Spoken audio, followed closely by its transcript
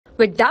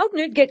With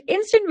Doubtnut, get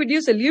instant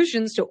video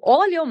solutions to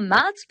all your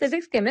maths,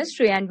 physics,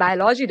 chemistry, and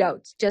biology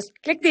doubts. Just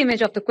click the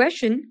image of the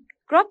question,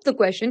 crop the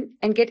question,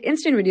 and get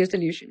instant video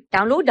solution.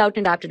 Download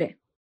Doubtnut app today.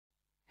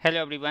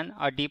 Hello everyone,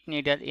 a deep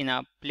needle in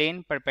a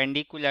plane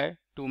perpendicular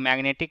to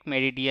magnetic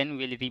meridian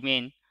will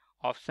remain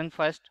option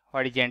first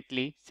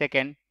horizontally,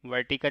 second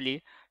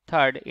vertically,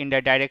 third in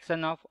the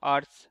direction of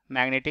Earth's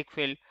magnetic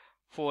field,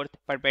 fourth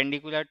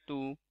perpendicular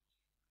to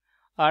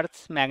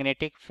Earth's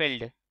magnetic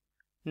field.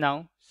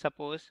 Now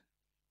suppose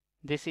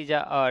this is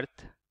a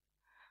Earth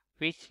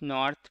which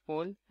north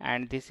pole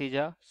and this is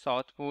a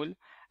south pole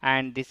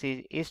and this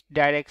is east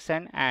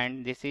direction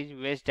and this is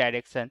west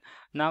direction.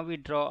 Now we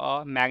draw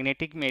a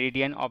magnetic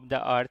meridian of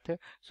the earth.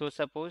 So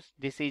suppose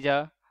this is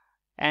a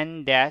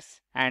N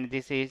dash and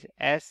this is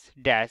S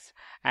dash,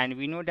 and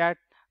we know that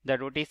the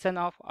rotation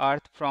of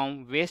earth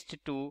from west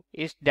to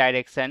east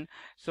direction,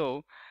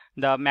 so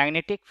the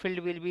magnetic field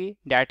will be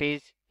that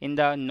is in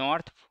the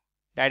north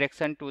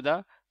direction to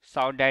the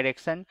south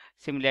direction.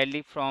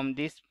 Similarly from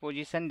this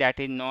position that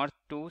is north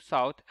to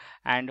south,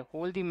 and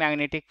whole the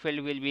magnetic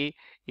field will be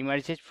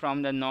emerges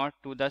from the north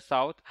to the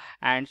south,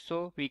 and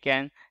so we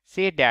can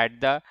say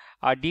that the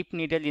deep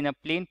needle in a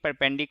plane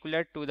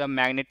perpendicular to the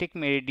magnetic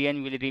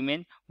meridian will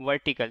remain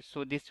vertical.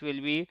 So this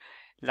will be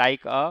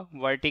like a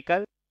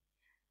vertical,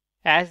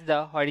 as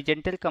the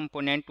horizontal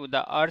component to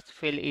the Earth's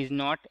field is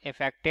not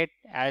affected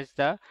as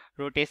the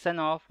rotation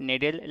of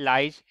needle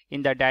lies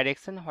in the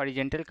direction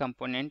horizontal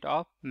component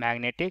of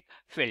magnetic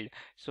field.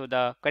 So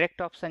the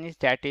correct option is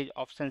that is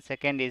option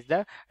second is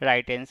the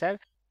right answer.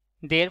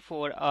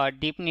 Therefore, a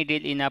deep needle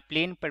in a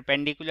plane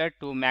perpendicular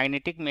to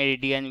magnetic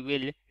meridian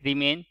will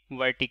remain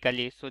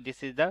vertically. So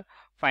this is the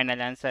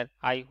final answer.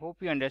 I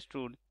hope you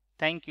understood.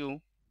 Thank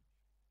you.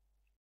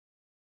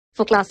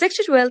 For class 6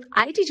 to 12,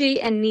 IIT JEE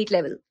and NEET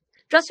level.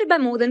 Trusted by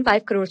more than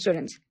 5 crore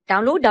students.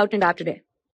 Download Doubtnut app today.